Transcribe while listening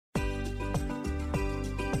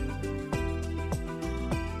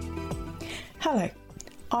Hello,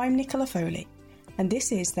 I'm Nicola Foley, and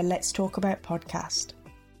this is the Let's Talk About podcast.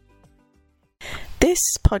 This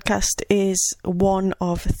podcast is one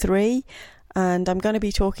of three, and I'm going to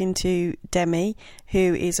be talking to Demi,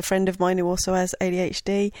 who is a friend of mine who also has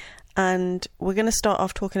ADHD, and we're going to start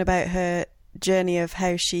off talking about her journey of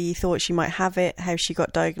how she thought she might have it, how she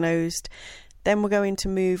got diagnosed. Then we're going to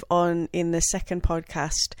move on in the second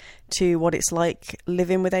podcast to what it's like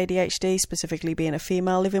living with ADHD, specifically being a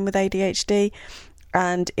female living with ADHD.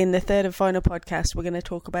 And in the third and final podcast, we're going to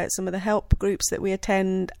talk about some of the help groups that we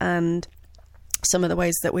attend and some of the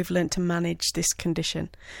ways that we've learned to manage this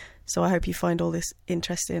condition. So I hope you find all this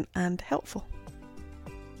interesting and helpful.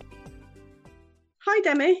 Hi,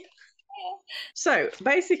 Demi. So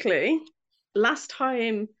basically, last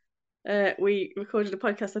time we recorded a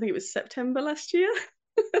podcast, I think it was September last year.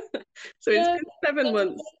 So it's been 7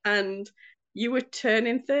 months, and you were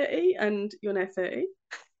turning 30 and you're now 30.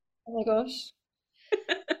 Oh my gosh.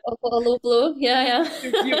 I've got a low blow. Yeah.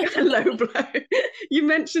 You got a low blow. You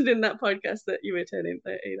mentioned in that podcast that you were turning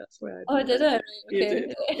 30. That's where I did it. You Okay.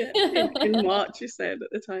 did. Yeah. In March, you said at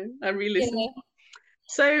the time. I re-listened. Yeah.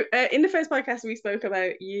 So in the first podcast, we spoke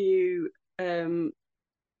about you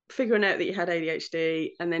figuring out that you had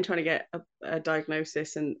ADHD and then trying to get a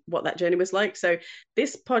diagnosis and what that journey was like. So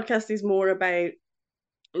this podcast is more about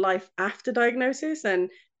life after diagnosis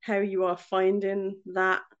and how you are finding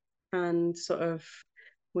that, and sort of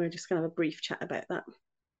we're just going to have a brief chat about that.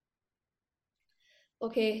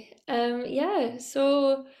 Okay. Yeah.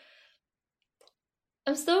 So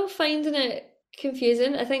I'm still finding it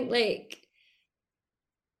confusing. I think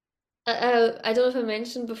I don't know if I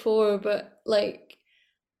mentioned before, but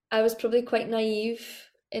I was probably quite naive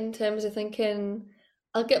in terms of thinking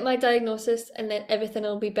I'll get my diagnosis and then everything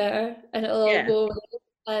will be better and it'll all go away,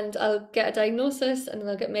 and I'll get a diagnosis and then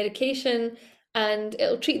I'll get medication and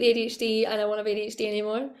it'll treat the ADHD and I won't have ADHD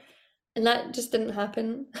anymore. And that just didn't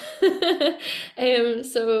happen.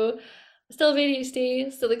 So still have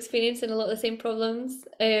ADHD, still experiencing a lot of the same problems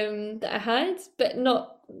that I had, but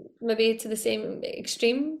not maybe to the same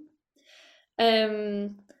extreme.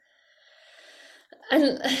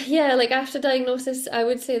 And yeah, after diagnosis, I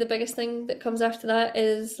would say the biggest thing that comes after that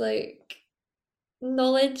is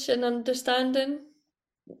knowledge and understanding,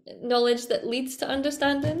 knowledge that leads to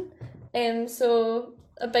understanding. So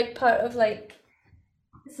a big part of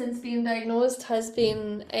since being diagnosed has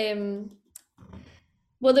been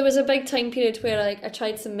well, there was a big time period where I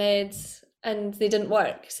tried some meds and they didn't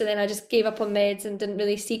work, so then I just gave up on meds and didn't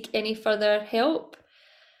really seek any further help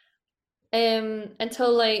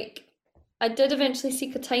until I did eventually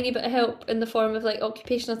seek a tiny bit of help in the form of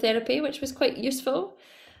occupational therapy, which was quite useful.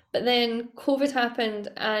 But then COVID happened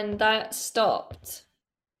and that stopped.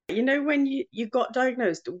 You know, when you got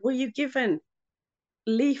diagnosed, were you given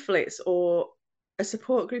leaflets or a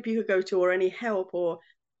support group you could go to, or any help, or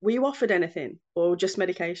were you offered anything, or just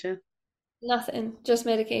medication? Nothing, just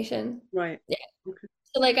medication. Right. Yeah. Okay.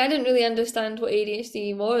 So I didn't really understand what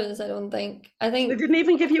ADHD was, I don't think. I think They didn't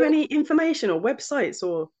even give you any information or websites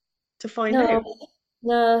or to find out?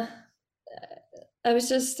 No. I was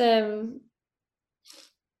just nothing.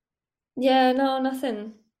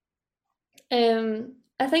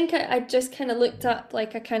 I think I just kind of looked up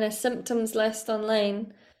a kind of symptoms list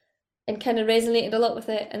online and kind of resonated a lot with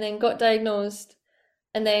it, and then got diagnosed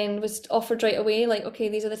and then was offered right away, okay,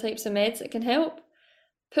 these are the types of meds that can help.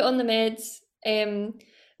 Put on the meds,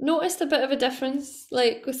 noticed a bit of a difference,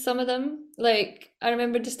 with some of them. I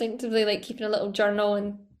remember distinctively keeping a little journal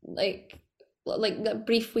and that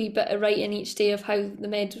brief wee bit of writing each day of how the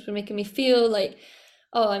meds were making me feel,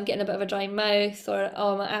 oh, I'm getting a bit of a dry mouth, or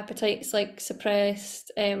oh, my appetite's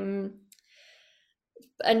suppressed. And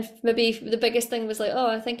maybe the biggest thing was oh,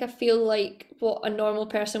 I think I feel like what a normal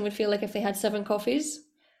person would feel like if they had 7 coffees.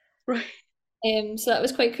 Right. So that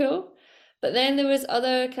was quite cool. But then there was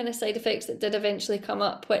other kind of side effects that did eventually come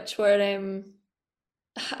up, which were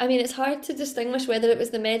it's hard to distinguish whether it was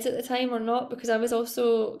the meds at the time or not, because I was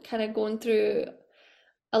also kind of going through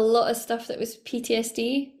a lot of stuff that was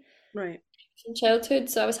PTSD. Right. From childhood.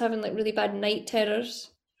 So I was having really bad night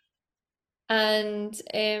terrors. And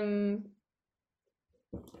I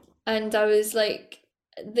was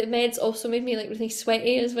the meds also made me really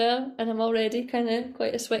sweaty as well, and I'm already kind of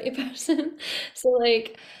quite a sweaty person. So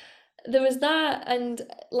there was that, and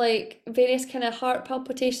various kind of heart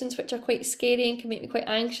palpitations, which are quite scary and can make me quite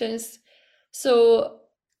anxious. So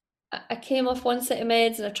I came off one set of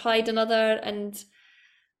meds and I tried another, and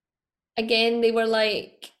again they were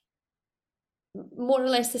more or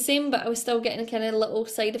less the same, but I was still getting kind of little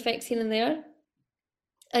side effects here and there.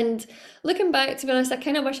 And looking back, to be honest, I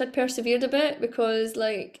kind of wish I'd persevered a bit, because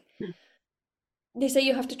they say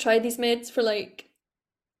you have to try these meds for like,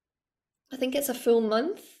 I think it's a full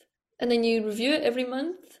month, and then you review it every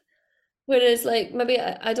month. Whereas, like, maybe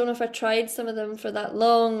I don't know if I tried some of them for that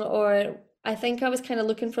long, or I think I was kind of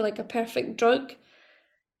looking for like a perfect drug.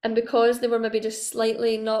 And because they were maybe just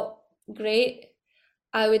slightly not great,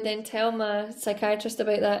 I would then tell my psychiatrist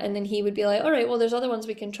about that, and then he would be like, all right, well, there's other ones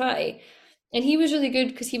we can try. And he was really good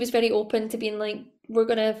because he was very open to being like, we're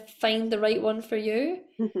going to find the right one for you.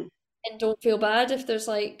 And don't feel bad if there's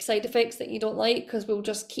like side effects that you don't like, because we'll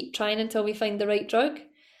just keep trying until we find the right drug.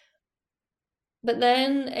 But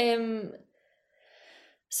then,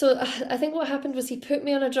 so I think what happened was he put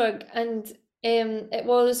me on a drug, and it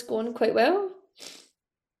was going quite well.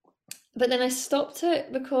 But then I stopped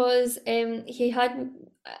it because he had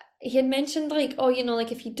mentioned like, oh,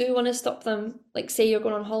 like if you do want to stop them, like say you're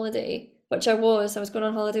going on holiday, which I was going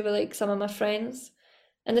on holiday with like some of my friends,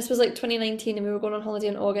 and this was like 2019, and we were going on holiday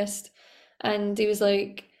in August, and he was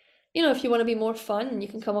like, if you want to be more fun, you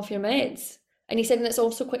can come off your meds. And he said, and it's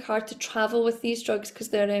also quite hard to travel with these drugs because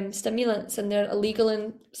they're stimulants and they're illegal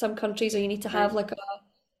in some countries, or you need to have Right. like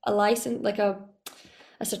a license, like a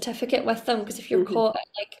certificate with them, because if you're Hmm. caught at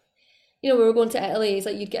like, we were going to Italy, it's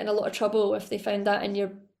like you'd get in a lot of trouble if they found that in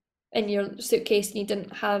your suitcase and you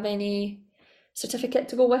didn't have any certificate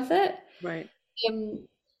to go with it. Right. Um,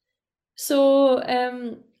 so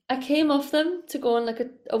I came off them to go on like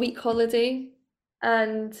a week holiday,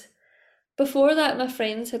 and before that, my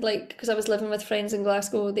friends had like, because I was living with friends in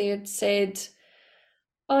Glasgow, they had said,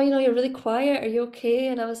 "Oh, you're really quiet. Are you okay?"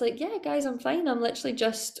 And I was like, "Yeah, guys, I'm fine. I'm literally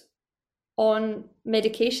just on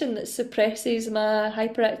medication that suppresses my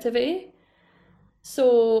hyperactivity."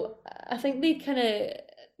 So I think they kind of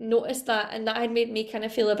noticed that, and that had made me kind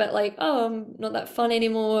of feel a bit like, oh, I'm not that fun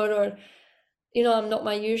anymore, or I'm not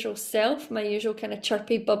my usual self, my usual kind of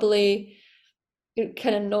chirpy, bubbly,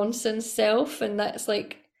 kind of nonsense self, and that's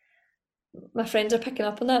like my friends are picking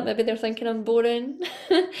up on that. Maybe they're thinking I'm boring.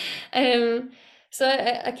 um, so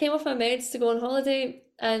I came off my meds to go on holiday,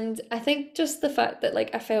 and I think just the fact that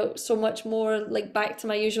like I felt so much more like back to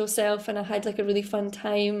my usual self, and I had like a really fun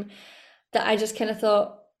time, that I just kind of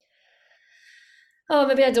thought, oh,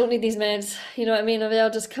 maybe I don't need these meds. You know what I mean? Maybe I'll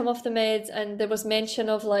just come off the meds. And there was mention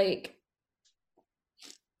of like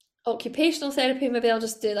occupational therapy. Maybe I'll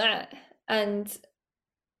just do that. And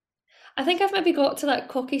I think I've maybe got to that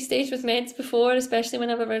cocky stage with meds before, especially when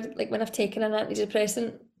I've taken an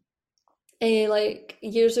antidepressant, like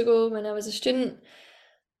years ago when I was a student.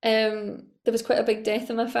 There was quite a big death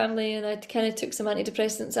in my family, and I kind of took some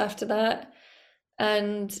antidepressants after that.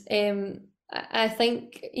 And I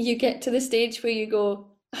think you get to the stage where you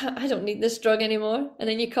go, I don't need this drug anymore. And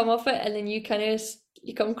then you come off it, and then you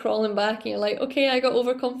come crawling back, and you're like, okay, I got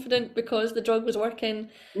overconfident because the drug was working.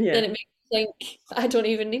 Yeah. Then it makes me think, I don't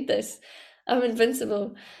even need this. I'm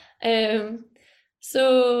invincible. Um,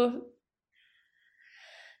 so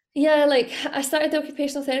yeah, like I started the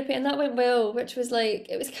occupational therapy, and that went well, which was like,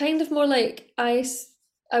 it was kind of more like I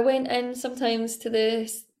went in sometimes to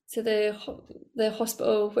the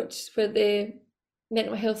hospital, where the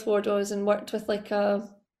mental health ward was, and worked with like a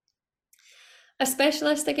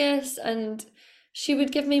specialist, I guess, and she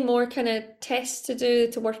would give me more kind of tests to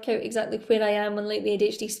do to work out exactly where I am on like the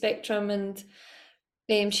ADHD spectrum, and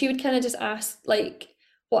she would kind of just ask like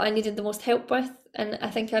what I needed the most help with, and I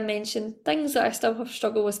think I mentioned things that I still have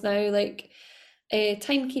struggle with now, like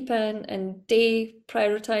timekeeping and day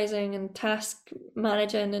prioritizing and task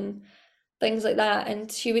managing and things like that.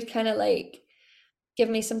 And she would kind of like give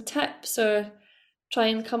me some tips, or try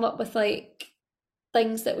and come up with like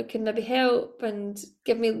things that we could maybe help, and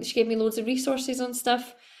she gave me loads of resources on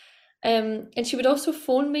stuff. And she would also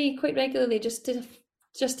phone me quite regularly just to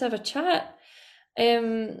have a chat.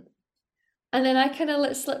 Um, and then I kind of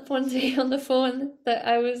let slip one day on the phone that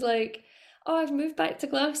I was like, "Oh, I've moved back to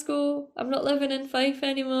Glasgow. I'm not living in Fife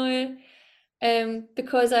anymore."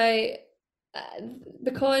 Because uh,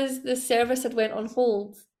 because the service had went on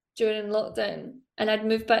hold during lockdown, and I'd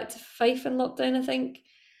moved back to Fife in lockdown.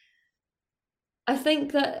 I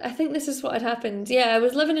think this is what had happened. Yeah, I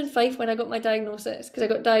was living in Fife when I got my diagnosis, because I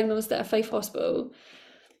got diagnosed at a Fife hospital,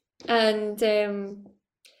 and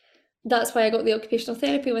that's why I got the occupational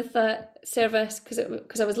therapy with that service,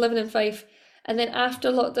 because I was living in Fife. And then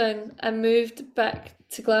after lockdown, I moved back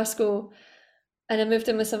to Glasgow, and I moved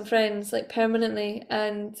in with some friends like permanently.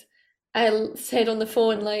 And I said on the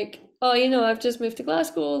phone like, "Oh, I've just moved to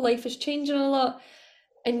Glasgow. Life is changing a lot."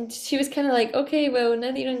 And she was kind of like, "Okay, well,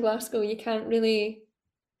 now that you're in Glasgow, you can't really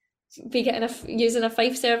be using a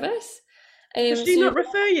Fife service." Does she So not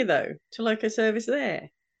refer you though to like a service there?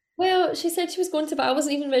 Well, she said she was going to, but I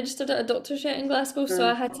wasn't even registered at a doctor's yet in Glasgow, so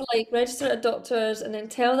I Mm. had to like register at a doctor's and then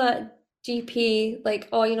tell that GP like,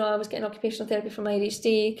 oh, I was getting occupational therapy for my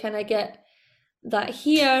ADHD. Can I get that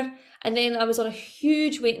here? And then I was on a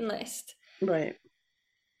huge waiting list, Right.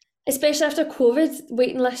 especially after COVID.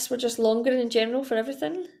 Waiting lists were just longer in general for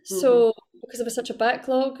everything. Hmm. So because there was such a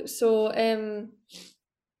backlog, so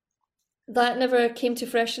that never came to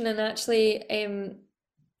fruition. And actually,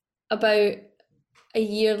 about a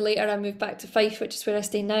year later, I moved back to Fife, which is where I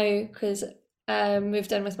stay now, because I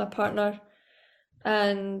moved in with my partner.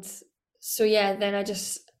 And so, yeah, then I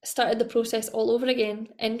just started the process all over again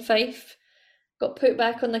in Fife, got put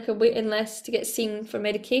back on like a waiting list to get seen for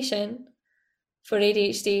medication for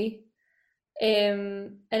ADHD.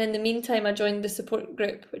 And in the meantime, I joined the support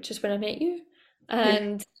group, which is where I met you. Yeah.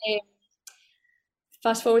 And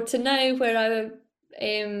fast forward to now, where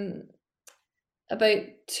about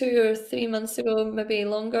 2 or 3 months ago, maybe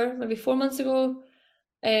longer, maybe 4 months ago,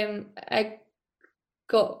 I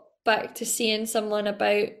got back to seeing someone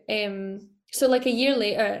about so like a year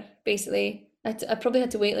later, basically, I probably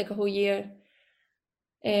had to wait like a whole year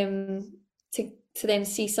um to then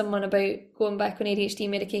see someone about going back on ADHD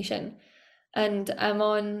medication, and I'm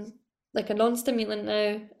on like a non-stimulant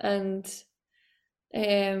now, and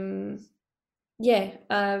um yeah,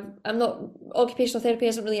 I'm not occupational therapy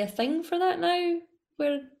isn't really a thing for that now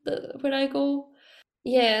where I go.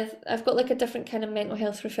 Yeah, I've got like a different kind of mental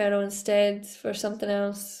health referral instead for something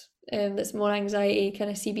else that's more anxiety, kind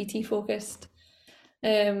of CBT focused.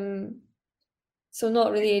 Um, so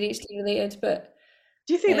not really ADHD related, but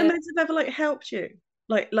Do you think the uh, meds have ever like helped you?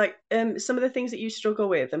 Like some of the things that you struggle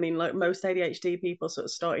with. I mean, like most ADHD people sort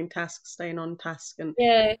of starting tasks, staying on task, and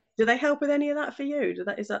yeah, do they help with any of that for you? Do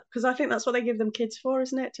that is that because I think that's what they give them kids for,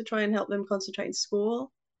 isn't it? To try and help them concentrate in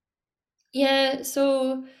school. yeah.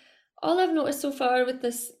 So all I've noticed so far with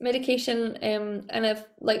this medication, and I've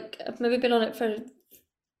maybe been on it for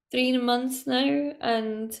 3 months now,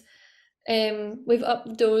 and we've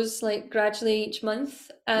upped dose like gradually each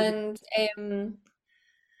month, Mhm. and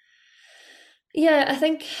yeah, I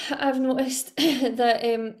think I've noticed that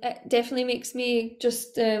it definitely makes me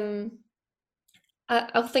just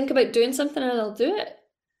I'll think about doing something and I'll do it.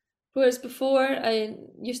 Whereas before I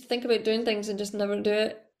used to think about doing things and just never do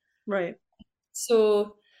it. Right.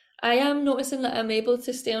 So I am noticing that I'm able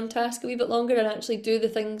to stay on task a wee bit longer and actually do the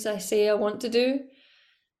things I say I want to do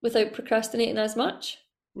without procrastinating as much.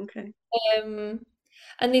 Okay. Um,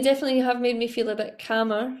 and they definitely have made me feel a bit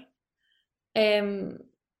calmer, um,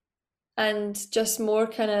 and just more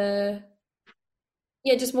kind of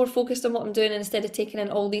yeah, just more focused on what I'm doing instead of taking in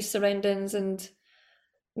all these surroundings and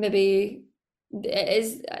maybe it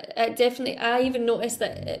is it definitely I even noticed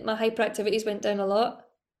that my hyperactivities went down a lot.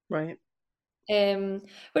 Right. Um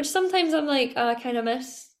which sometimes I'm like, I kind of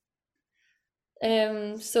miss.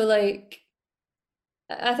 So like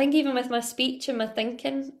I think even with my speech and my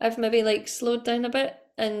thinking, I've maybe like slowed down a bit,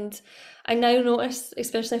 and I now notice,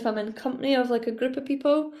 especially if I'm in company of like a group of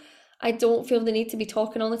people, I don't feel the need to be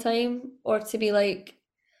talking all the time or to be like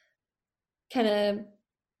kind of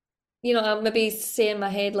I'll maybe say in my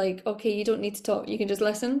head like, okay, you don't need to talk, you can just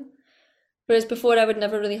listen. Whereas before I would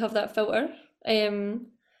never really have that filter. Um,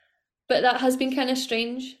 but that has been kind of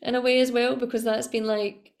strange in a way as well, because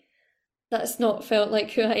that's not felt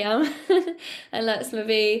like who I am. And that's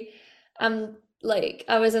maybe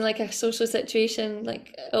I was in like a social situation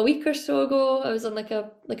like a week or so ago. I was on like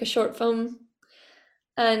a short film,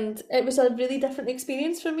 and it was a really different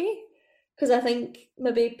experience for me because I think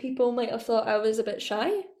maybe people might have thought I was a bit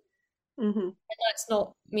shy. Hmm. That's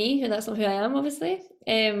not me, and that's not who I am, obviously.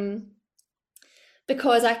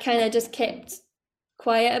 Because I kind of just kept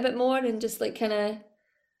quiet a bit more and just like kind of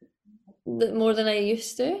more than I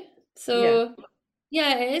used to. Yeah. So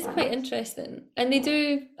yeah, it is quite interesting, and they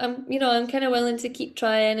do. I'm kind of willing to keep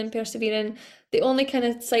trying and persevering. The only kind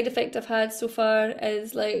of side effect I've had so far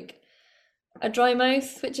is like a dry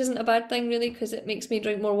mouth, which isn't a bad thing really, because it makes me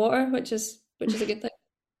drink more water, which is a good thing.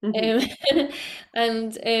 Hmm.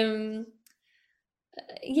 And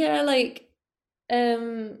yeah, like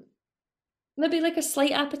um, maybe like a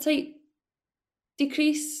slight appetite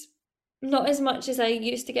decrease, not as much as I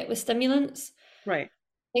used to get with stimulants. Right.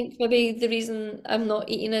 I think maybe the reason I'm not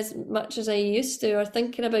eating as much as I used to, or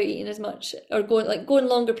thinking about eating as much, or going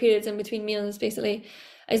longer periods in between meals, basically,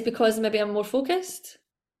 is because maybe I'm more focused.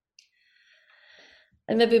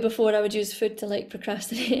 And maybe before I would use food to like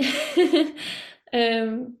procrastinate.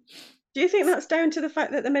 um, Do you think that's down to the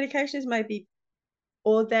fact that the medication is maybe,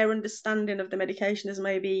 or their understanding of the medication has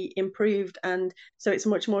maybe improved, and so it's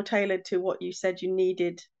much more tailored to what you said you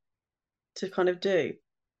needed to kind of do?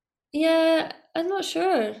 yeah, I'm not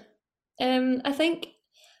sure. I think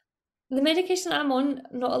the medication I'm on,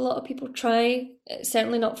 not a lot of people try.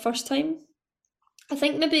 Certainly not first time. I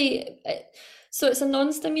think maybe so. It's a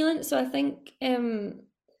non-stimulant, so I think I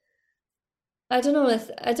don't know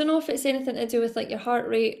if it's anything to do with like your heart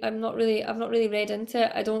rate. I've not really read into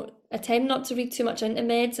it. I tend not to read too much into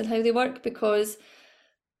meds and how they work because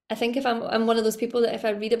I think if I'm one of those people that if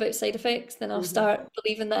I read about side effects, then I'll Hmm. start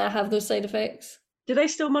believing that I have those side effects. Do they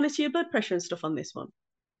still monitor your blood pressure and stuff on this one?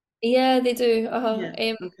 Yeah, they do.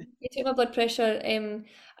 Yeah. Okay. They took my blood pressure.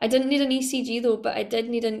 I didn't need an ECG though, but I did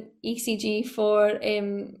need an ECG for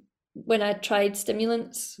when I tried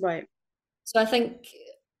stimulants. Right. So I think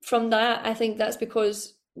from that, I think that's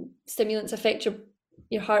because stimulants affect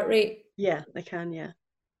your heart rate. Yeah, they can. Yeah.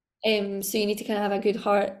 So you need to kind of have a good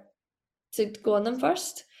heart to go on them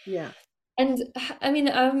first. Yeah. And I mean,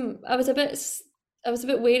 I was a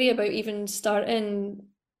bit wary about even starting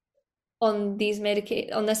on on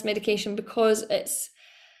this medication because it's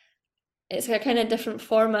a kind of different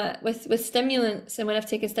format with stimulants. And when I've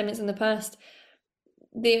taken stimulants in the past,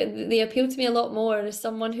 they appeal to me a lot more as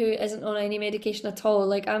someone who isn't on any medication at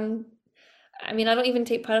all. I mean, I don't even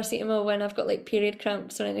take paracetamol when I've got like period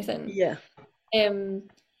cramps or anything. Yeah. Um,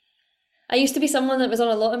 I used to be someone that was on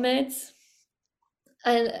a lot of meds,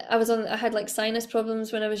 and I had like sinus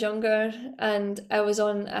problems when I was younger, and I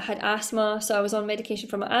had asthma, so I was on medication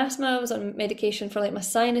for my asthma, I was on medication for like my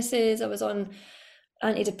sinuses, I was on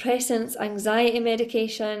antidepressants, anxiety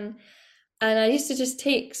medication, and I used to just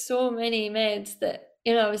take so many meds that,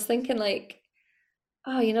 I was thinking like,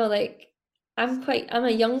 oh, like I'm a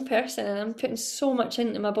young person and I'm putting so much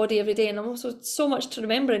into my body every day and I'm also so much to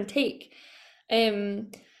remember and take. Um,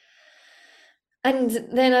 and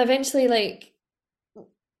then I eventually I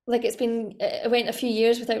went a few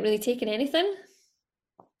years without really taking anything.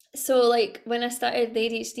 So like when I started the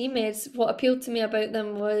ADHD meds, what appealed to me about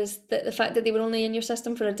them was that the fact that they were only in your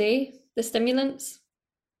system for a day, the stimulants.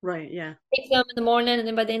 Right. Yeah. Take them in the morning and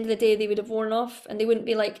then by the end of the day they would have worn off and they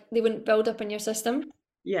wouldn't build up in your system.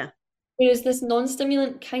 Yeah. Whereas this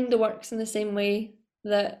non-stimulant kind of works in the same way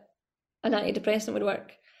that an antidepressant would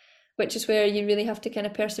work, which is where you really have to kind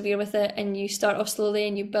of persevere with it and you start off slowly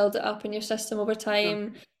and you build it up in your system over time.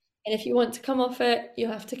 Okay. And if you want to come off it, you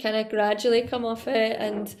have to kind of gradually come off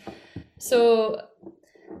it. So,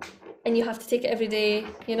 and you have to take it every day,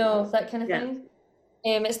 that kind of Yeah. thing.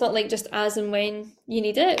 It's not like just as and when you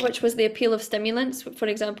need it, which was the appeal of stimulants. For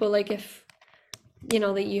example, like if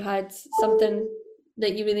that you had something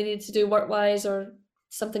that you really needed to do work wise or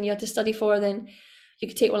something you had to study for, then you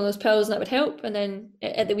could take one of those pills and that would help. And then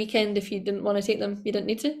at the weekend, if you didn't want to take them, you didn't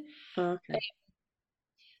need to. Okay.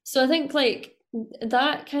 So I think like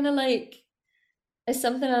that kind of like is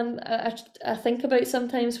something I think about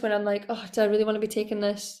sometimes when I'm like, oh, do I really want to be taking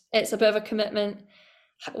this? It's a bit of a commitment.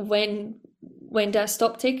 When do I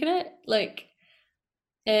stop taking it? Like,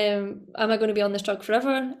 am I going to be on this drug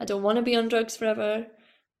forever? I don't want to be on drugs forever.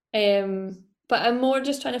 But I'm more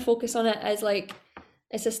just trying to focus on it as like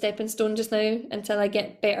it's a stepping stone just now until I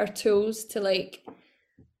get better tools to like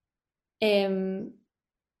um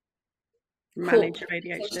cope Manage your with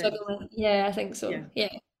ADHD. struggling with. Yeah, I think so. Yeah.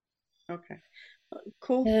 Yeah. Okay.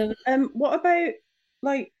 Cool. Um, What about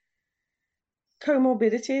like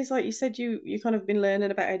comorbidities? Like you said, you kind of been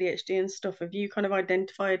learning about ADHD and stuff. Have you kind of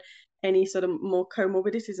identified any sort of more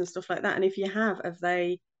comorbidities and stuff like that? And if you have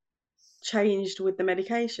they changed with the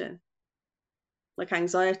medication, like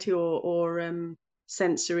anxiety or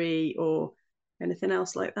sensory or anything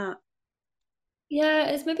else like that? yeah,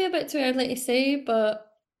 it's maybe a bit too early to say, but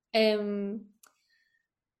um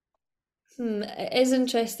it is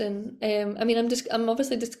interesting. I mean, I'm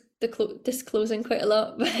obviously just disclosing quite a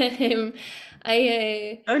lot, but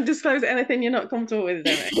Don't disclose anything you're not comfortable with,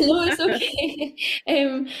 Demi. no, it's okay.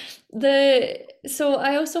 The so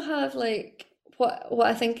I also have like what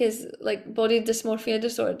I think is like body dysmorphia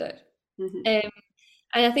disorder. Hmm. Um,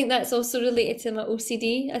 and I think that's also related to my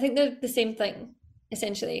OCD. I think they're the same thing,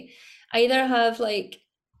 essentially. I either have like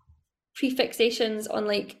prefixations on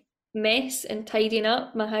like mess and tidying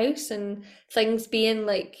up my house and things being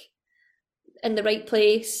like in the right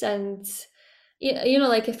place and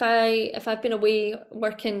like if I've been away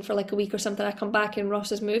working for like a week or something, I come back and Ross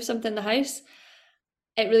has moved something in the house,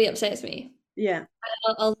 it really upsets me. Yeah.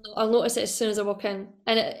 I'll notice it as soon as I walk in,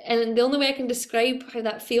 and the only way I can describe how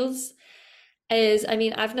that feels is, I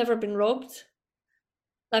mean, I've never been robbed.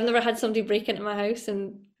 I've never had somebody break into my house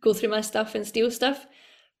and go through my stuff and steal stuff,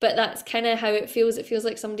 but that's kind of how it feels. It feels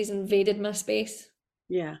like somebody's invaded my space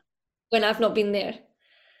Yeah. when I've not been there.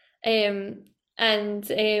 And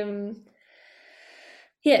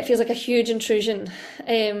yeah, it feels like a huge intrusion.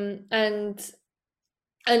 And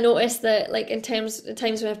I notice that like in times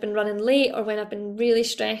when I've been running late or when I've been really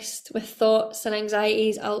stressed with thoughts and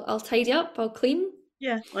anxieties, I'll tidy up, I'll clean.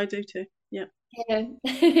 Yeah, I do too. Yeah. Yeah.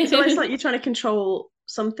 It's almost like you're trying to control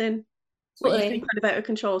something, but you think Totally. kind of out of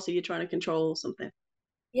control, so you're trying to control something.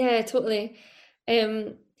 Yeah, totally.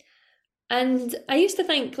 Um, and I used to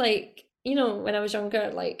think like, when I was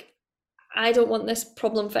younger, like I don't want this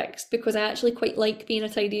problem fixed because I actually quite like being a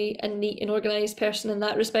tidy and neat and organized person in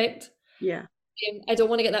that respect. Yeah. I don't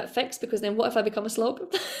want to get that fixed because then what if I become a slob?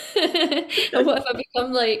 And what if I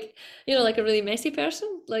become like, like a really messy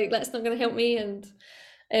person? Like that's not going to help me. And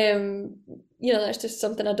um, that's just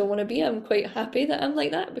something I don't want to be. I'm quite happy that I'm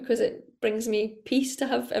like that because it brings me peace to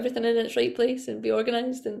have everything in its right place and be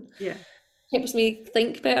organized and Yeah. helps me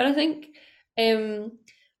think better, I think. Um,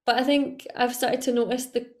 but I think I've started to notice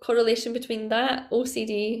the correlation between that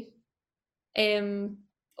OCD, um,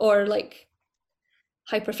 or like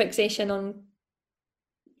hyperfixation on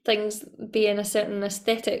things being a certain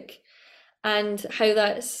aesthetic, and how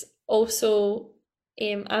that's also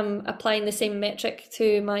I'm applying the same metric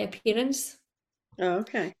to my appearance. Oh,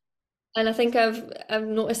 okay. And I think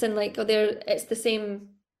I'm noticing like, oh, there it's the same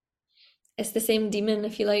demon,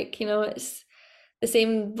 if you like, it's the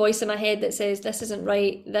same voice in my head that says this isn't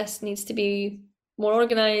right, this needs to be more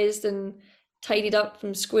organized and tidied up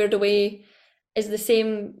and squared away, is the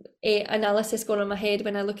same analysis going on in my head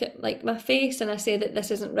when I look at like my face and I say that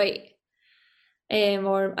this isn't right,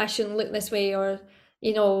 or I shouldn't look this way, or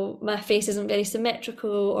my face isn't very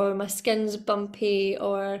symmetrical, or my skin's bumpy,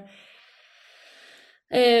 or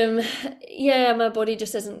um yeah, my body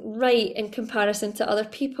just isn't right in comparison to other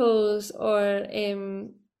people's, or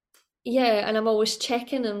yeah, and I'm always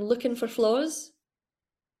checking and looking for flaws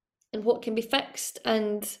and what can be fixed.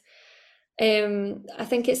 And I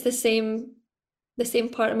think it's the same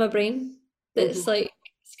part of my brain Hmm. that's like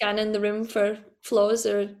scanning the room for flaws,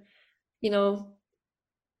 or you know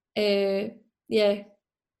yeah.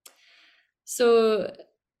 So,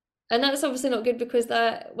 and that's obviously not good because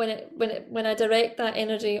that when I direct that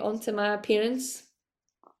energy onto my appearance,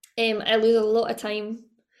 I lose a lot of time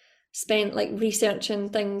spent like researching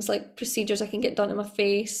things like procedures I can get done to my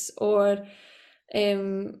face, or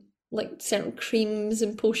um like certain creams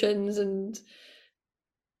and potions, and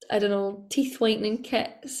I don't know, teeth whitening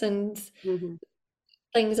kits and Hmm.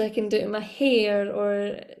 things I can do to my hair,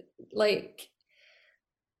 or like,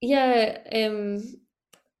 yeah.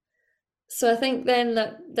 So I think then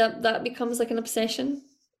that becomes like an obsession.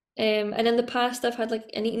 And in the past I've had like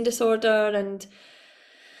an eating disorder, and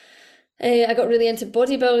I got really into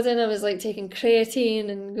bodybuilding. I was like taking creatine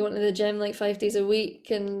and going to the gym like 5 days a week,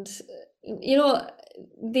 and you know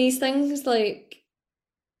these things like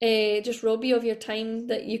just rob you of your time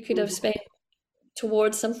that you could have Hmm. spent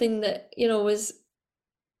towards something that was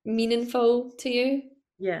meaningful to you.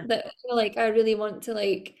 Yeah. That like I really want to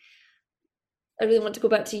go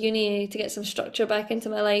back to uni to get some structure back into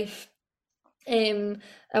my life. Um,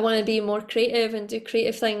 I want to be more creative and do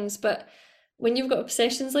creative things, but when you've got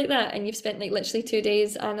obsessions like that and you've spent like literally 2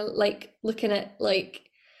 days and like looking at like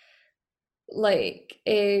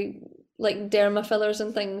derma fillers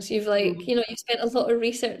and things, you've like Hmm. you've spent a lot of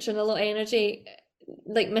research and a lot of energy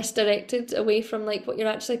like misdirected away from like what you're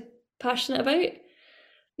actually passionate about,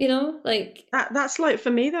 like That's like for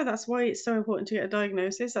me though, that's why it's so important to get a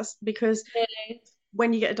diagnosis. That's because yeah,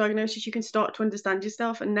 when you get a diagnosis, you can start to understand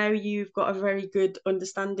yourself, and now you've got a very good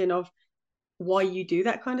understanding of why you do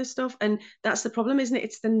that kind of stuff. And that's the problem, isn't it?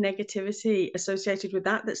 It's the negativity associated with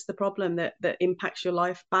that that's the problem, that impacts your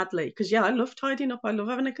life badly. Because yeah, I love tidying up, I love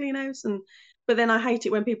having a clean house, and but then I hate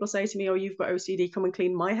it when people say to me, oh, you've got OCD, come and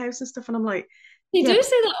clean my house and stuff, and I'm like, they yeah, do but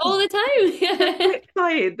say that all the the time. flip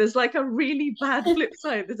side, there's like a really bad flip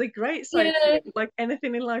side, there's a great side to Yeah, it. Like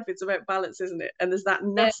anything in life, it's about balance, isn't it? And there's that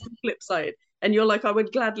yeah, nasty flip side, and you're like, I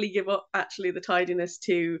would gladly give up actually the tidiness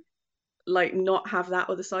to like not have that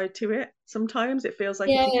other side to it. Sometimes it feels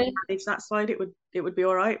like if you yeah, could manage that side, it would be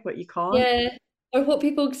all right, but you can't. yeah. Or what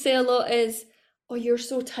people say a lot is, "Oh, you're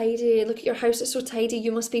so tidy. Look at your house; it's so tidy.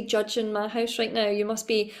 You must be judging my house right now. You must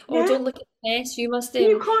be. Oh, Yeah. don't look at the mess. You must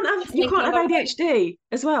You can't have you think can't I'm have a ADHD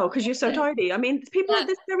as well because you're so tidy. I mean, people, yeah,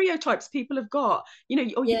 the stereotypes people have got,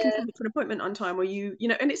 or you can yeah, come to an appointment on time, or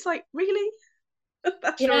and it's like, really?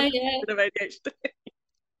 That's your yeah, yeah. definition of ADHD.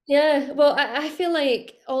 Yeah, well, I feel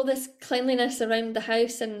like all this cleanliness around the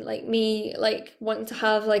house and like me like wanting to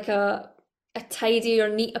have like a tidy or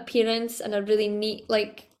neat appearance and a really neat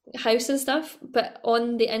like house and stuff, but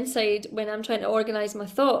on the inside when I'm trying to organize my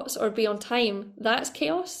thoughts or be on time, that's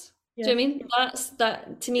chaos. Do Yeah. you know what I mean?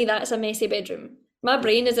 That to me that's a messy bedroom. My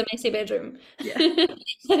brain is a messy bedroom. Yeah.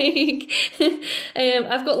 Like,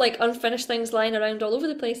 I've got like unfinished things lying around all over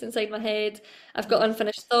the place inside my head. I've got Yeah.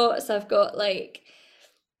 unfinished thoughts. I've got like,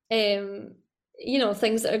 um,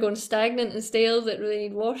 things that are going stagnant and stale that really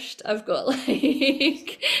need washed. I've got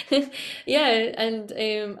like, yeah, and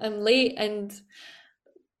I'm late and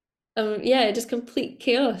yeah, just complete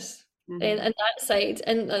chaos. Hmm. And that side,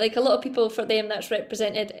 and like a lot of people, for them that's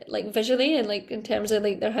represented like visually and like in terms of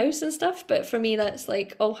like their house and stuff, but for me that's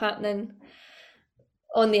like all happening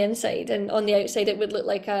on the inside, and on the outside it would look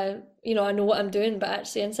like I know what I'm doing, but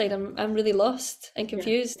actually inside I'm really lost and Yeah.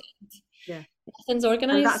 confused. Yeah. Nothing's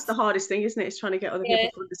And that's the organized. hardest thing, isn't it? It's trying to get other Yeah, people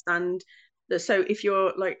to understand that. So if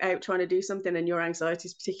you're like out trying to do something and your anxiety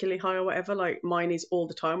is particularly high or whatever, like mine is all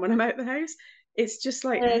the time when I'm out the house, it's just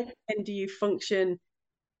like, how yeah, then do you function?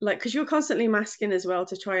 Like, because you're constantly masking as well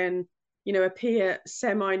to try and, appear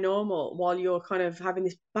semi-normal while you're kind of having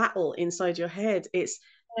this battle inside your head. It's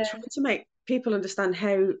trying yeah, to make people understand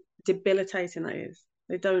how debilitating that is.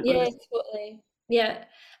 They don't yeah, understand. totally. Yeah,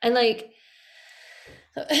 and like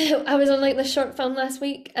I was on like this short film last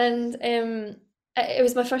week, and it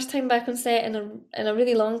was my first time back on set in a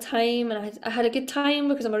really long time, and I had a good time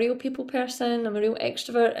because I'm a real people person. I'm a real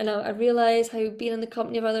extrovert, and I realised how being in the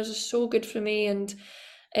company of others is so good for me,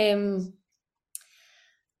 um,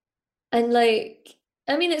 and like.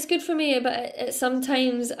 I mean, it's good for me, but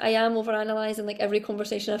sometimes I am overanalyzing like every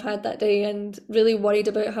conversation I've had that day and really worried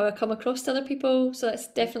about how I come across to other people. So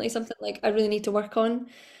that's definitely something like I really need to work on.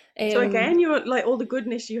 So Um, again, you're like all the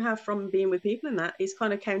goodness you have from being with people and that is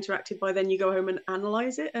kind of counteracted by then you go home and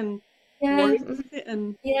analyze it and yeah, worry about it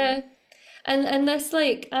and yeah. And this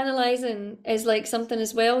like analyzing is like something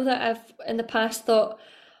as well that I've in the past thought,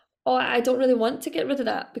 oh, I don't really want to get rid of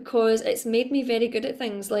that because it's made me very good at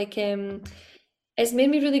things. Like it's made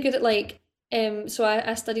me really good at like so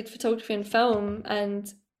I studied photography and film,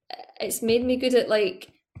 and it's made me good at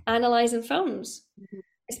like analyzing films.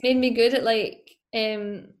 It's made me good at like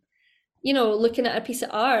looking at a piece of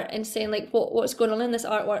art and saying like what's going on in this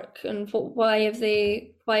artwork, and why have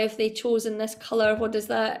they chosen this color? What does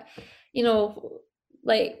that, you know,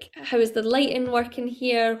 like how is the lighting working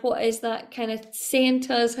here? What is that kind of saying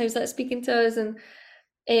to us? How's that speaking to us? And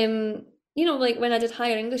like when I did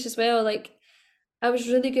higher English as well, like I was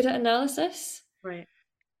really good at analysis. right.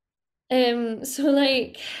 So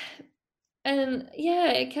like and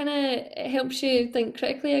yeah, it helps you think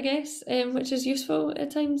critically, I guess, which is useful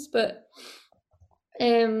at times. But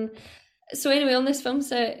um so anyway, on this film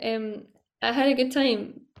set, I had a good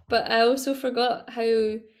time, but I also forgot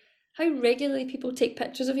how regularly people take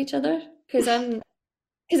pictures of each other because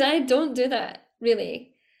I don't do that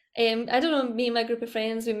really. I don't know, me and my group of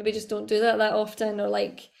friends, we maybe just don't do that often, or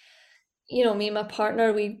like me and my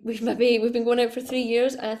partner, we've been going out for 3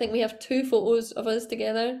 years, and I think we have two photos of us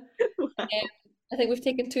together. I think we've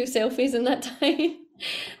taken two selfies in that time.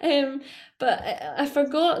 Um, but I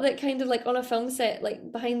forgot that kind of like on a film set,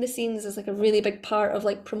 like behind the scenes is like a really big part of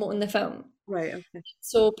like promoting the film. Right, okay.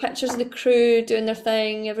 So pictures of the crew doing their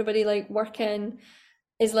thing, everybody like working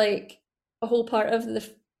is like a whole part of the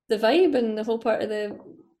vibe and the whole part of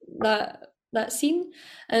that scene.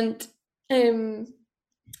 And um,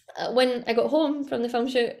 when I got home from the film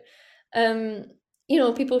shoot, um,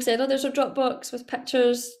 people said, "Oh, there's a Dropbox with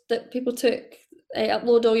pictures that people took.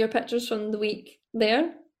 Upload all your pictures from the week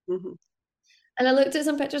there." Hmm. And I looked at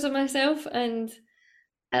some pictures of myself, and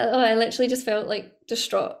I literally just felt like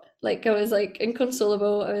distraught. Like I was like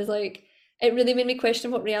inconsolable. I was like, it really made me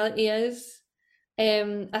question what reality is.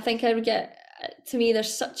 I think I would get to me,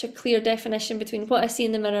 there's such a clear definition between what I see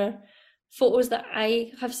in the mirror, photos that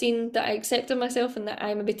I have seen that I accept of myself and that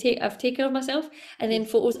I've taken of myself, and then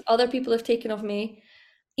photos other people have taken of me,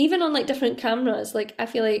 even on like different cameras. Like I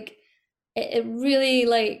feel like it really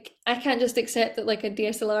like I can't just accept that like a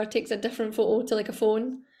DSLR takes a different photo to like a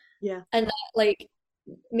phone, Yeah. and that like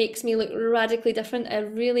makes me look radically different. I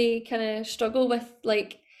really kind of struggle with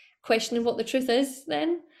like questioning what the truth is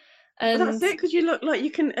then. But that's And it, because you look like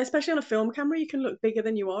you can, especially on a film camera, you can look bigger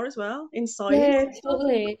than you are as well in size yeah, and stuff.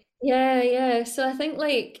 totally. Yeah, yeah. So I think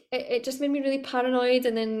like it just made me really paranoid,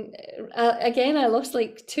 and then again I lost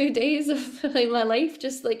like 2 days of like my life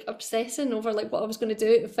just like obsessing over like what I was going to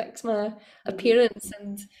do to fix my Hmm. appearance,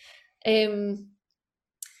 and um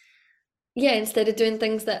yeah, instead of doing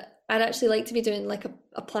things that I'd actually like to be doing, like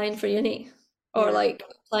applying for uni, or Yeah. like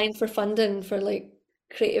applying for funding for like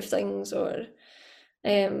creative things, or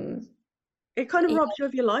um It kind of yeah, robs you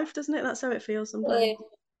of your life, doesn't it? That's how it feels sometimes. really,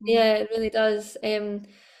 Mm. yeah, it really does.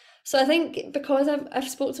 So I think because I've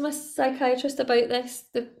spoke to my psychiatrist about this,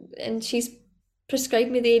 and she's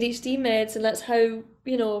prescribed me the ADHD meds, and that's how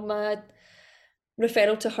my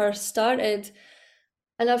referral to her started.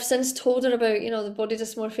 And I've since told her about, the body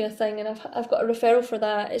dysmorphia thing, and I've got a referral for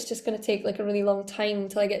that. It's just going to take like a really long time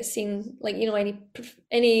until I get seen, like,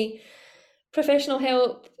 any professional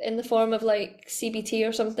help in the form of like CBT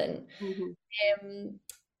or something. Hmm. Um,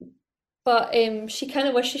 but she kind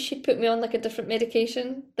of wishes she'd put me on like a different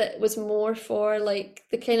medication that was more for like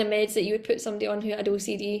the kind of meds that you would put somebody on who had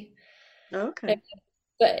OCD. Um, Okay.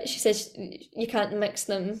 but she says you can't mix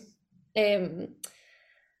them. Um,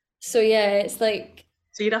 so yeah, it's like,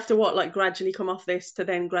 So you'd have to what, like gradually come off this to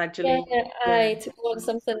then yeah, gradually, yeah. I took on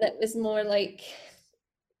something that was more like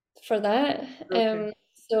for that. Okay.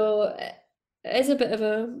 So it is a bit of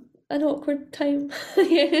an awkward time,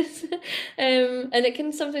 yes. And it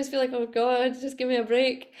can sometimes feel like, oh God, just give me a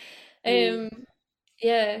break. Mm. Um,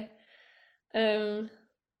 yeah. Um,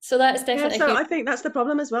 so that's Yeah, definitely a so huge, I think that's the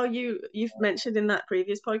problem as well. You've mentioned in that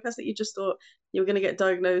previous podcast that you just thought you were going to get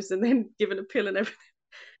diagnosed and then given a pill and everything.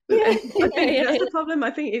 yeah, And I yeah, think yeah, that's the problem.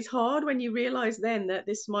 I think it's hard when you realize then that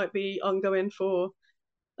this might be ongoing for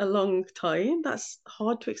a long time. That's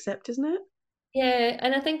hard to accept, isn't it? yeah.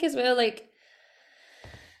 And I think as well, like,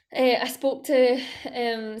 I spoke to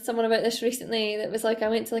someone about this recently that was like, I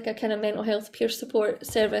went to like a kind of mental health peer support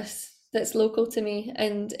service that's local to me,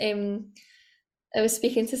 and I was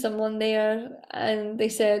speaking to someone there, and they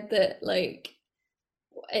said that like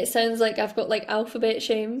it sounds like I've got like alphabet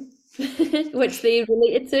shame, which they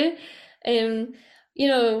related to, um,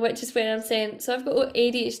 which is where I'm saying. So I've got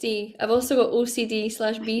ADHD. I've also got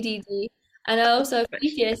OCD/BDD, and I also have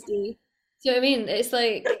PTSD. Do you know what I mean? It's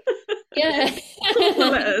like, yeah. All the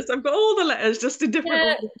letters. I've got all the letters just in different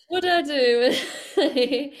Yeah, orders. what do I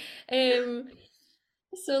do? Um,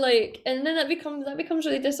 so like, and then that becomes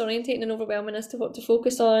really disorientating and overwhelming as to what to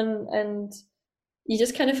focus on, and you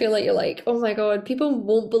just kind of feel like you're like, oh my God, people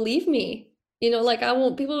won't believe me. Like I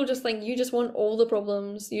won't. People will just think you just want all the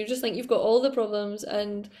problems. You just think you've got all the problems,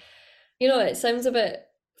 and it sounds a bit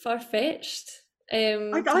far-fetched.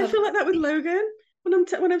 To I have, feel like that with Logan when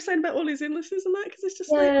I'm saying about all his illnesses and that because it's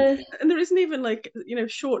just like, yeah, and there isn't even like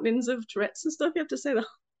shortenings of Tourette's and stuff. You have to say the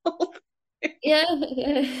whole thing. yeah,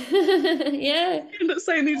 yeah, yeah, You end up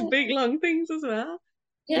saying these big long things as well.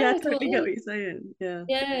 Yeah, I yeah, totally get what totally. you're saying. Yeah.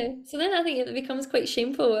 Yeah. So then I think it becomes quite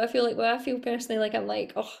shameful. I feel like, well, I feel personally like I'm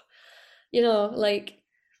like, oh, like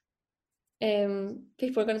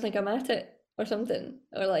people are gonna think I'm at it or something.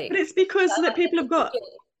 Or But like it's because I'm that at people have got it.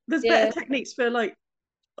 there's better Yeah. techniques for like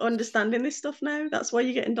understanding this stuff now. That's why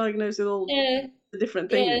you're getting diagnosed with all Yeah. the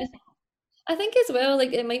different Yeah. things. I think as well,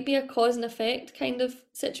 like it might be a cause and effect kind of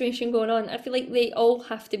situation going on. I feel like they all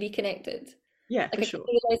have to be connected. Yeah, Like for I kind sure. of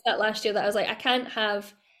realized that last year that I was like, I can't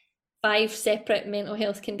have five separate mental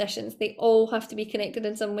health conditions. They all have to be connected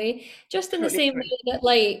in some way. Just in the Totally same agree. way that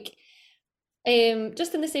like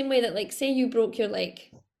just in the same way that like say you broke your leg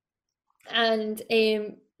and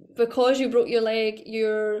because you broke your leg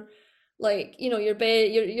you're like your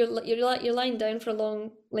bed you're lying down for a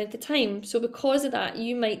long length of time, so because of that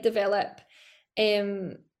you might develop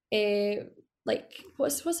um uh, like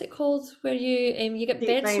what's it called where you get Deep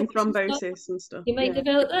bed vein sores and stuff. thrombosis and stuff. You might Yeah.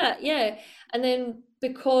 develop that, yeah. And then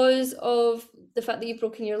because of the fact that you've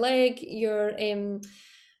broken your leg, you're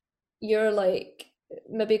like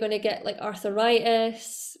maybe going to get like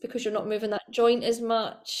arthritis because you're not moving that joint as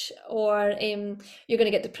much, or you're going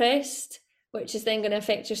to get depressed, which is then going to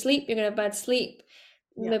affect your sleep. You're going to have bad sleep.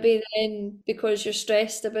 Yeah. Maybe then because you're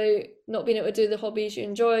stressed about not being able to do the hobbies you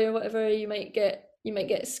enjoy or whatever, you might get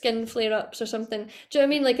skin flare-ups or something. Do you know what I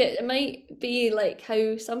mean? Like it might be like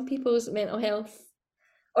how some people's mental health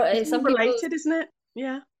or It's all some people's, related, isn't it?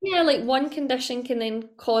 Yeah. yeah, like one condition can then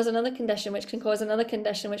cause another condition, which can cause another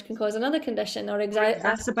condition, which can cause another condition, or Or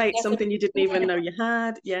exacerbate something you didn't even yeah, know you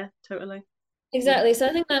had. Yeah, totally. Yeah. exactly. So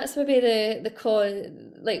I think that's maybe the cause,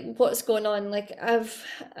 like what's going on. Like I've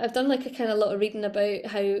done like a kind of lot of reading about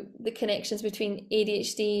how the connections between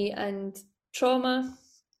ADHD and trauma,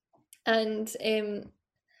 and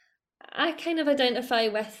I kind of identify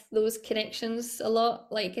with those connections a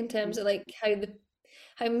lot, like in terms of like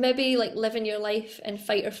how maybe like living your life in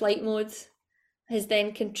fight or flight mode has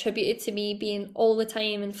then contributed to me being all the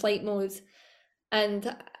time in flight mode,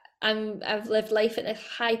 and I've lived life at a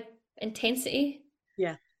high intensity,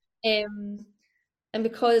 Yeah. um and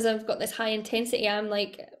because I've got this high intensity I'm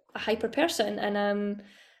like a hyper person, and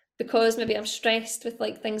because maybe I'm stressed with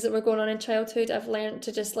like things that were going on in childhood, I've learned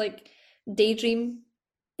to just like daydream,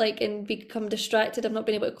 like, and become distracted. I've not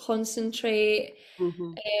been able to concentrate,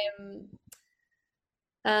 Hmm. um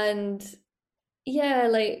and yeah,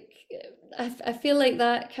 like I feel like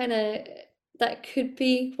that could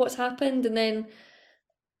be what's happened. And then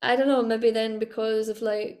I don't know, maybe then because of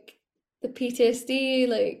like the PTSD,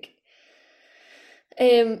 like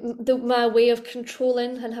my way of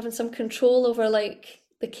controlling and having some control over like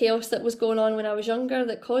the chaos that was going on when I was younger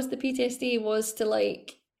that caused the PTSD was to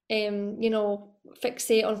like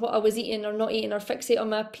fixate on what I was eating or not eating, or fixate on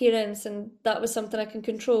my appearance, and that was something I can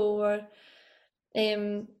control. Or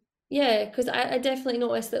yeah, because I definitely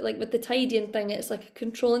noticed that like with the tidying thing, it's like a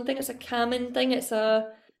controlling thing, it's a calming thing, it's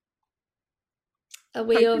a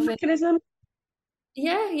way Coping of mechanism.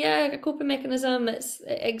 yeah, a coping mechanism. It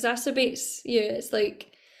exacerbates you. It's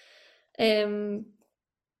like um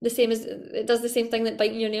the same as it does the same thing that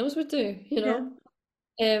biting your nails would do, you Yeah. know?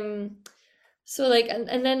 Um, so like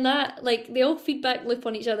and then that like they all feedback loop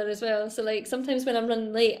on each other as well. So like sometimes when I'm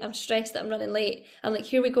running late, I'm stressed that I'm running late. I'm like,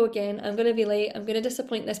 here we go again. I'm gonna be late. I'm gonna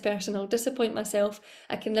disappoint this person. I'll disappoint myself.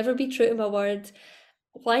 I can never be true to my word.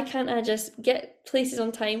 Why can't I just get places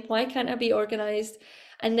on time? Why can't I be organized?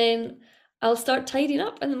 And then I'll start tidying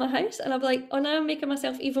up in my house and I'll be like, oh, now I'm making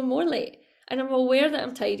myself even more late. And I'm aware that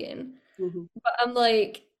I'm tidying. Hmm. But I'm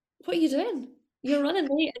like, what are you doing? You're running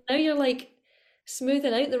late and now you're like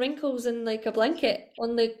smoothing out the wrinkles in like a blanket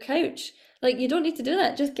on the couch. Like you don't need to do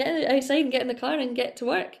that. Just get outside and get in the car and get to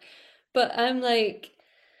work. But I'm like,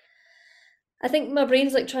 I think my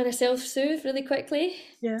brain's like trying to self-soothe really quickly.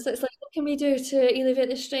 Yeah. So it's like, what can we do to alleviate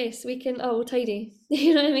the stress? We can, oh, we'll tidy.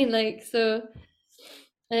 You know what I mean? Like, so,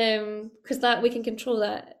 because that we can control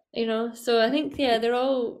that, you know? So I think, yeah, they're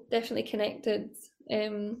all definitely connected.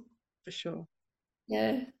 Um, For sure.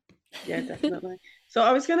 yeah. Yeah, definitely. So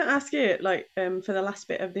I was going to ask you, like, for the last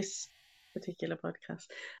bit of this particular podcast,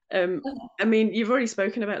 um, I mean, you've already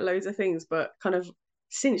spoken about loads of things, but kind of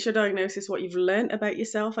since your diagnosis, what you've learned about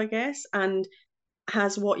yourself, I guess, and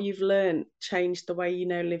has what you've learned changed the way you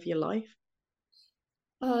now live your life?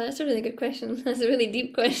 Oh, that's a really good question. That's a really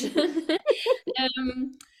deep question.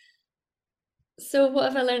 Um, so what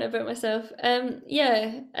have I learned about myself?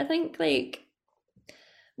 Yeah, I think like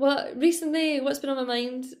well, recently, what's been on my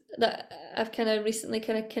mind that I've kind of recently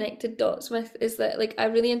kind of connected dots with is that like I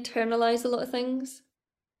really internalize a lot of things.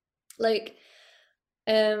 Like,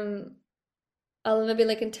 um, I'll maybe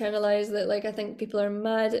like internalize that like I think people are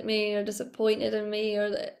mad at me or disappointed in me, or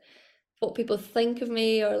that what people think of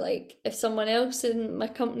me, or like if someone else in my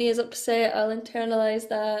company is upset, I'll internalize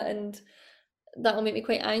that, and that will make me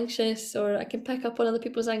quite anxious, or I can pick up on other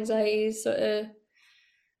people's anxieties sort of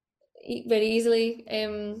very easily.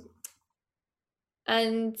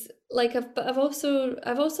 And like I've also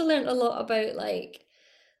learned a lot about like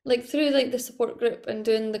through like the support group and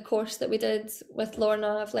doing the course that we did with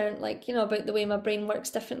Lorna. I've learned like about the way my brain works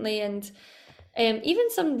differently, and even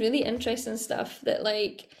some really interesting stuff that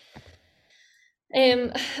like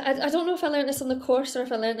I don't know if I learned this on the course or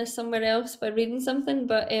if I learned this somewhere else by reading something,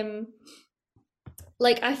 but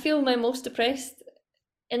like I feel my most depressed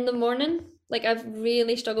in the morning. Like I've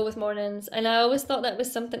really struggled with mornings, and I always thought that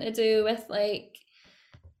was something to do with like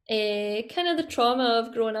kind of the trauma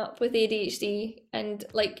of growing up with ADHD and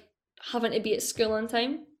like having to be at school on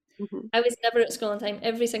time. Hmm. I was never at school on time.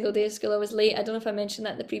 Every single day of school I was late. I don't know if I mentioned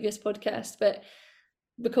that in the previous podcast, but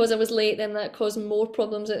because I was late, then that caused more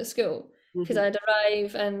problems at school because Hmm. I'd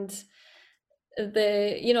arrive and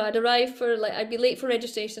I'd arrive for like I'd be late for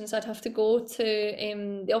registration, so I'd have to go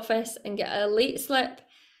to the office and get a late slip,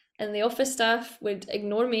 and the office staff would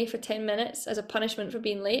ignore me for 10 minutes as a punishment for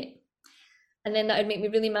being late, and then that would make me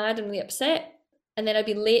really mad and really upset. And then I'd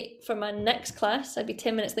be late for my next class. I'd be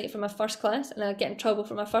 10 minutes late for my first class, and I'd get in trouble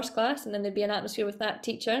for my first class, and then there'd be an atmosphere with that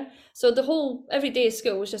teacher. So the whole every day of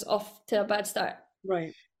school was just off to a bad start.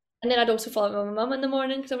 Right. And then I'd also follow up with my mum in the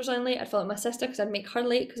morning because I was running late. I'd follow up with my sister because I'd make her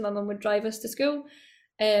late because my mum would drive us to school.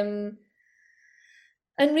 Um,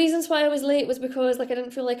 and reasons why I was late was because like I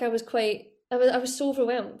didn't feel like I was so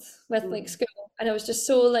overwhelmed with like Mm. school, and I was just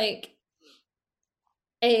so like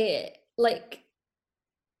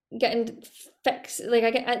getting fixed.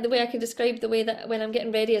 Like the way I could describe the way that when I'm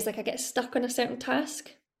getting ready is like I get stuck on a certain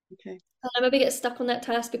task, Okay. and I maybe get stuck on that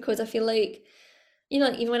task because I feel like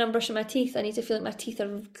like even when I'm brushing my teeth, I need to feel like my teeth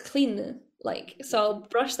are clean. Like so, I'll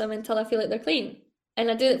brush them until I feel like they're clean, and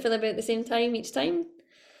I do it for about the same time each time.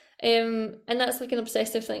 And that's like an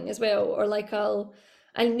obsessive thing as well. Or like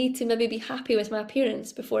I need to maybe be happy with my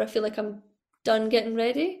appearance before I feel like I'm done getting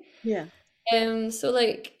ready. Yeah. So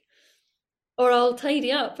like or I'll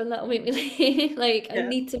tidy up and that'll make me like I Yeah.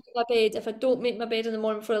 need to make my bed. If I don't make my bed in the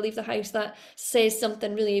morning before I leave the house, that says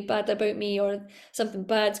something really bad about me, or something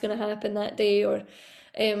bad's gonna happen that day, or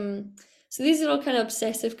so these are all kind of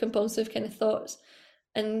obsessive compulsive kind of thoughts,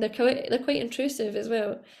 and they're quite intrusive as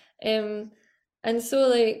well. And so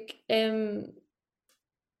like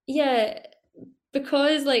yeah,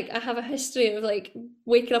 because like I have a history of like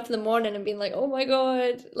waking up in the morning and being like, oh my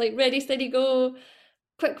God, like ready, steady, go,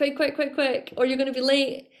 quick, quick, quick, quick, quick, or you're going to be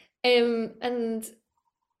late. And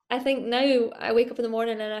I think now I wake up in the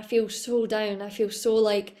morning and I feel so down. I feel so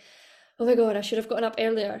like, oh my God, I should have gotten up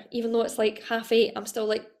earlier. Even though it's like 8:30, I'm still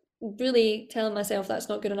like really telling myself that's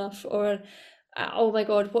not good enough. Or, oh my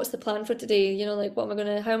God, what's the plan for today? You know, like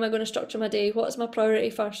how am I gonna structure my day? What is my priority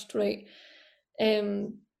first, right?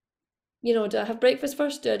 Um, you know, do I have breakfast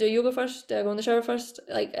first? Do I do yoga first? Do I go in the shower first?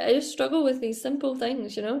 Like I just struggle with these simple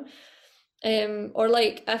things, you know? Or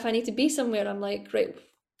like if I need to be somewhere, I'm like, right,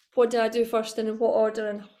 what do I do first and in what order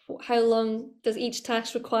and how long does each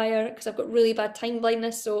task require? Because I've got really bad time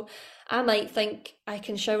blindness, so I might think I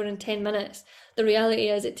can shower in 10 minutes. The reality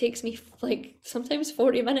is it takes me like sometimes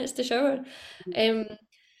 40 minutes to shower. Um,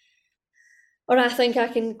 or I think I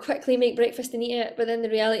can quickly make breakfast and eat it, but then the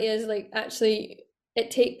reality is like actually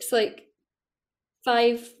it takes like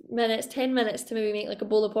 5 minutes, 10 minutes to maybe make like a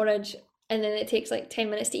bowl of porridge, and then it takes like 10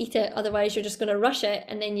 minutes to eat it. Otherwise, you're just going to rush it,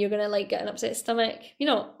 and then you're going to like get an upset stomach, you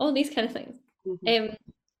know, all these kind of things. Mm-hmm.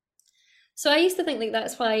 So I used to think like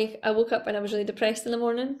that's why I woke up and I was really depressed in the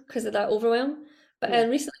morning because of that overwhelm. But I Yeah.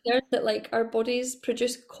 recently learned that like our bodies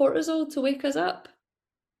produce cortisol to wake us up.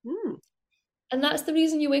 Mm. And that's the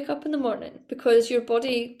reason you wake up in the morning because your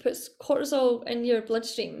body puts cortisol in your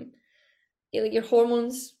bloodstream. Like your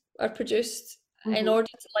hormones are produced in Mm-hmm. order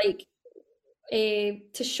to like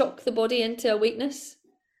to shock the body into awakeness.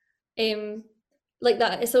 Um, like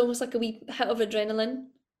that. It's almost like a wee hit of adrenaline,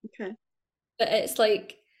 Okay. but it's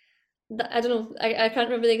like I don't know. I can't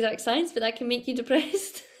remember the exact science, but that can make you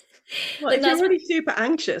depressed. Well, Like if you're that's what, already super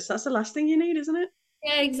anxious, that's the last thing you need, isn't it?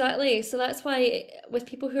 yeah, exactly. So that's why with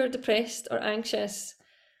people who are depressed or anxious,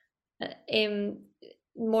 um,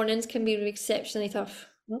 mornings can be exceptionally tough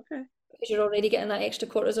Okay. because you're already getting that extra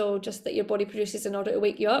cortisol just that your body produces in order to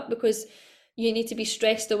wake you up because you need to be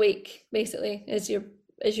stressed awake basically is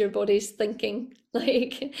your body's thinking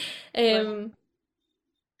like Right. um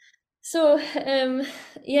so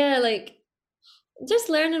yeah, like just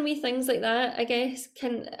learning wee things like that I guess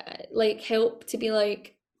can like help to be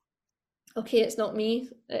like, okay, it's not me,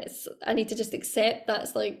 it's I need to just accept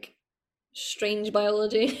that's like strange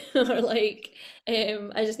biology or like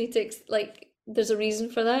I just need to like there's a reason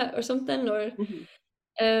for that or something or Mm-hmm.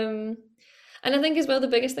 um and I think as well the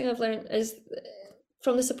biggest thing I've learned is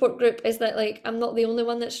from the support group is that like I'm not the only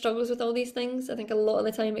one that struggles with all these things. I think a lot of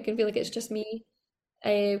the time it can feel like it's just me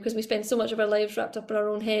because we spend so much of our lives wrapped up in our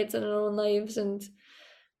own heads and our own lives and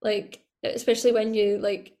like especially when you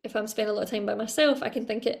like if I'm spending a lot of time by myself I can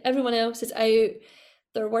think it everyone else is out,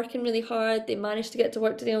 they're working really hard, they managed to get to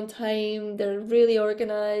work today on time, they're really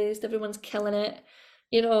organized, everyone's killing it,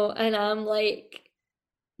 you know, and I'm like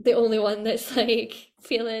the only one that's like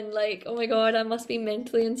feeling like, oh my God, I must be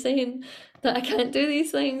mentally insane that I can't do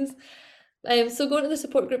these things. So going to the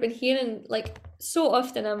support group and hearing like so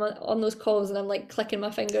often I'm on those calls and I'm like clicking my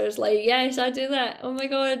fingers like, yes, I do that. Oh my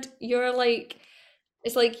God, you're like,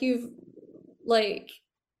 it's like you've like,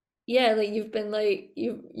 yeah, like you've been like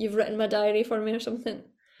you've written my diary for me or something.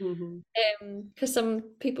 Mm-hmm. Because some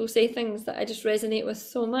people say things that I just resonate with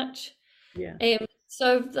so much. Yeah.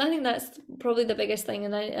 So I think that's probably the biggest thing,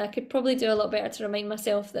 and I could probably do a lot better to remind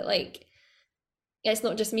myself that like it's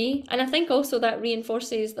not just me. And I think also that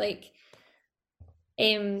reinforces like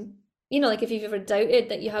um you know like if you've ever doubted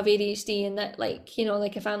that you have ADHD and that like you know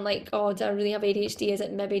like if I'm like, oh, do I really have ADHD? Is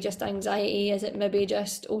it maybe just anxiety? Is it maybe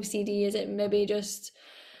just OCD? Is it maybe just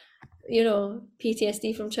you know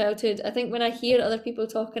PTSD from childhood? I think when I hear other people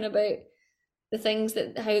talking about the things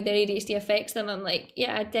that how their ADHD affects them, I'm like,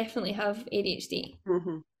 yeah, I definitely have ADHD.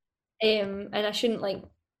 Mm-hmm. And I shouldn't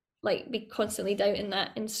like be constantly doubting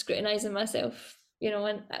that and scrutinizing myself, you know,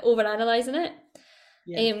 and over analyzing it.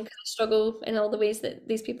 Yeah. 'Cause I struggle in all the ways that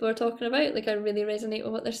these people are talking about. Like I really resonate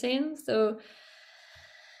with what they're saying. So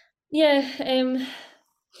yeah,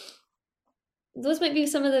 those might be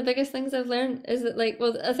some of the biggest things I've learned is that like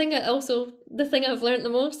well I think I also the thing I've learned the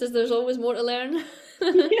most is there's always more to learn.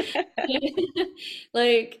 Yeah.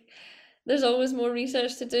 Like there's always more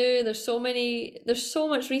research to do. There's so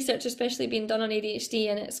much research especially being done on ADHD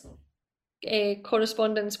and its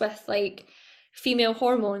correspondence with like female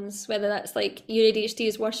hormones, whether that's like your ADHD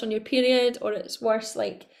is worse on your period or it's worse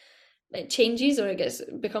like it changes or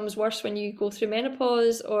becomes worse when you go through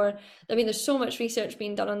menopause or I mean there's so much research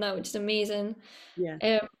being done on that which is amazing. Yeah.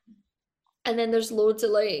 um, and then there's loads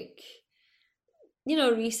of like you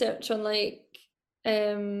know research on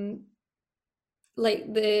um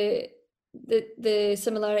like the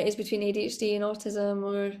similarities between ADHD and autism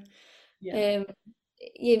or Yeah.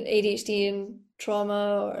 ADHD and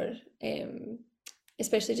trauma or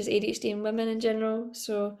especially just ADHD in women in general.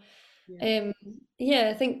 So Yeah. yeah,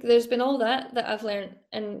 I think there's been all that I've learned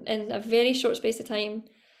in a very short space of time.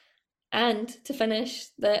 And to finish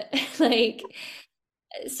that, like,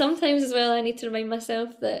 sometimes as well, I need to remind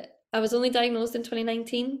myself that I was only diagnosed in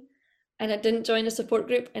 2019 and I didn't join a support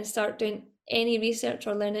group and start doing any research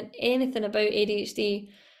or learning anything about ADHD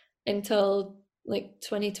until like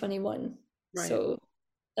 2021. Right. So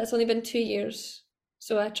that's only been 2 years.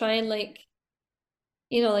 So I try and like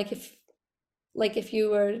if you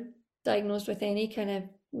were diagnosed with any kind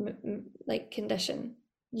of like condition,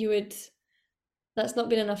 you would that's not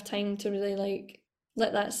been enough time to really like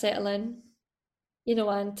let that settle in,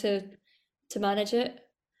 and to manage it.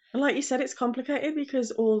 And like you said, it's complicated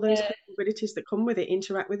because all those Yeah, comorbidities that come with it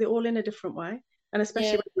interact with it all in a different way. And especially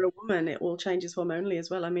yeah, when you're a woman, it all changes hormonally as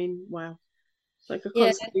well. I mean, wow. It's like a yeah,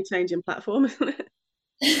 constantly changing platform, isn't it?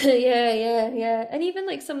 yeah, yeah, yeah. And even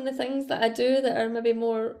like some of the things that I do that are maybe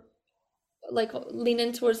more like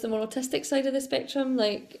leaning towards the more autistic side of the spectrum,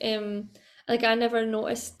 like I never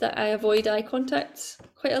noticed that I avoid eye contact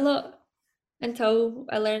quite a lot until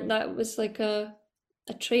I learned that was like a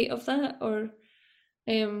trait of that, or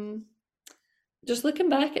um just looking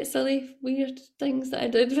back at silly weird things that I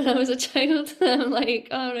did when I was a child. I'm like,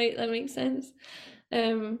 all right, that makes sense.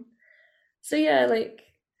 Um so yeah, like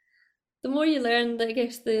the more you learn, I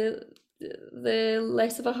guess the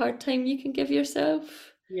less of a hard time you can give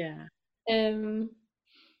yourself. Yeah. Um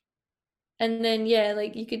and then yeah,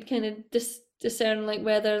 like you could kind of discern like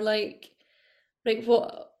whether like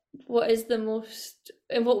what is the most,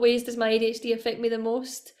 in what ways does my ADHD affect me the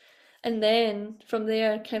most, and then from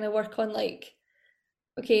there kind of work on like,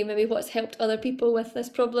 okay, maybe what's helped other people with this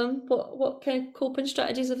problem, what kind of coping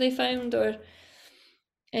strategies have they found, or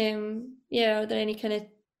yeah, are there any kind of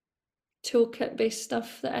toolkit based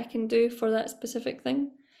stuff that I can do for that specific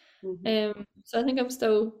thing. Hmm. So I think I'm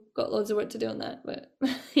still got loads of work to do on that, but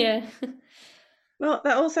yeah. Well,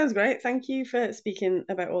 that all sounds great. Thank you for speaking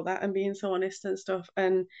about all that and being so honest and stuff.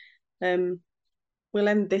 And um, we'll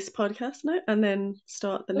end this podcast now and then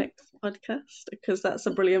start the next podcast because that's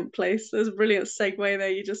a brilliant place. There's a brilliant segue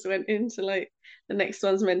there. You just went into like the next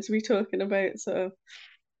one's meant to be talking about so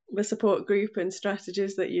the support group and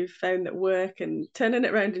strategies that you've found that work and turning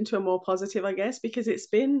it around into a more positive, I guess, because it's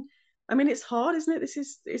been, I mean, it's hard, isn't it?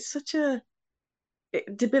 It's such a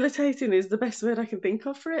debilitating is the best word I can think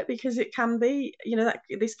of for it because it can be, that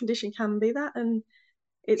this condition can be that. And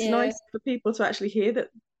it's Yeah, nice for people to actually hear that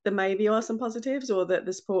there maybe are some positives or that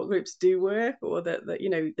the support groups do work or that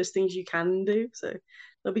there's things you can do. So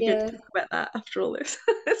it'll be good to yeah, talk about that after all this.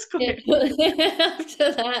 It's yeah. great.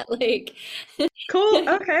 After that, like, Cool.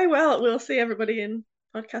 Okay. Well, we'll see everybody in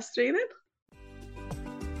podcast 3 then.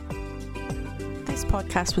 This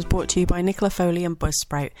podcast was brought to you by Nicola Foley and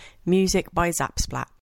Buzzsprout. Music by Zapsplat.